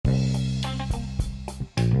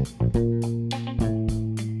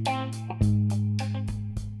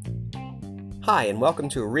Hi, and welcome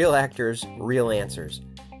to Real Actors, Real Answers,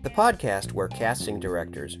 the podcast where casting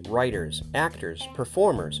directors, writers, actors,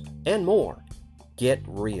 performers, and more get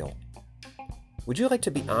real. Would you like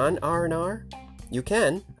to be on R&R? You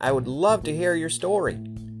can. I would love to hear your story.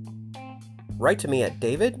 Write to me at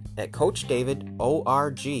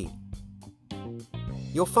david@CoachDavid.org.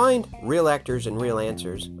 You'll find Real Actors and Real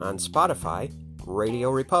Answers on Spotify, Radio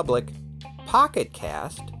Republic, Pocket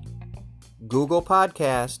Cast, Google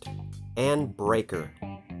Podcast, and Breaker.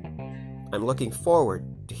 I'm looking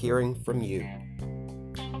forward to hearing from you.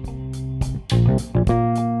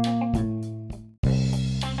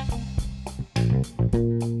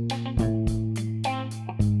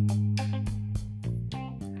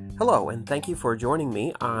 Hello, and thank you for joining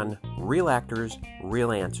me on Real Actors,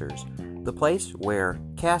 Real Answers, the place where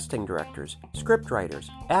casting directors, scriptwriters,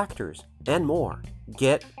 actors, and more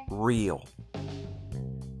get real.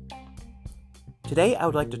 Today, I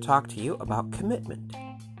would like to talk to you about commitment.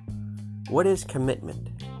 What is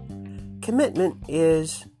commitment? Commitment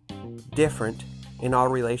is different in all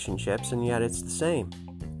relationships, and yet it's the same.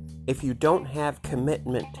 If you don't have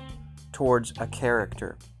commitment towards a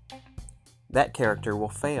character, that character will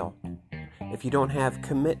fail. If you don't have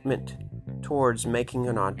commitment towards making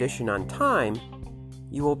an audition on time,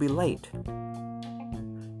 you will be late.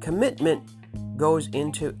 Commitment goes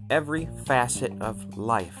into every facet of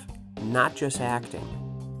life. Not just acting.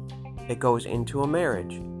 It goes into a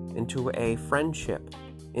marriage, into a friendship,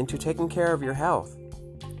 into taking care of your health.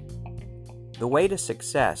 The way to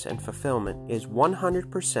success and fulfillment is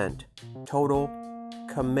 100% total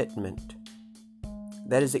commitment.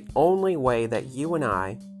 That is the only way that you and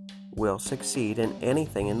I will succeed in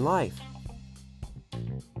anything in life.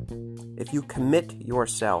 If you commit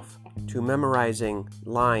yourself to memorizing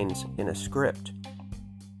lines in a script,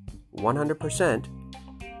 100%,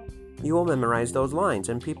 you will memorize those lines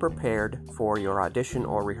and be prepared for your audition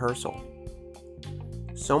or rehearsal.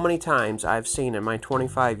 So many times I've seen in my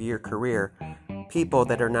 25-year career people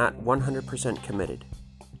that are not 100% committed.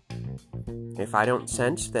 If I don't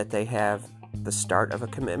sense that they have the start of a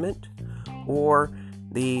commitment or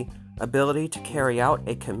the ability to carry out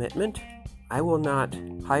a commitment, I will not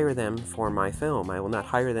hire them for my film. I will not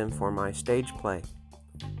hire them for my stage play.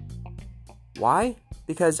 Why?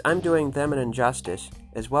 Because I'm doing them an injustice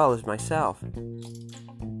as well as myself.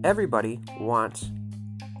 Everybody wants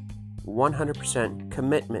 100%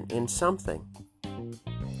 commitment in something.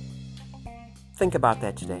 Think about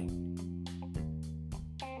that today.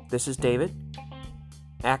 This is David,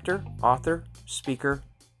 actor, author, speaker,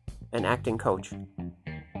 and acting coach.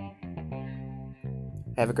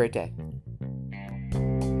 Have a great day.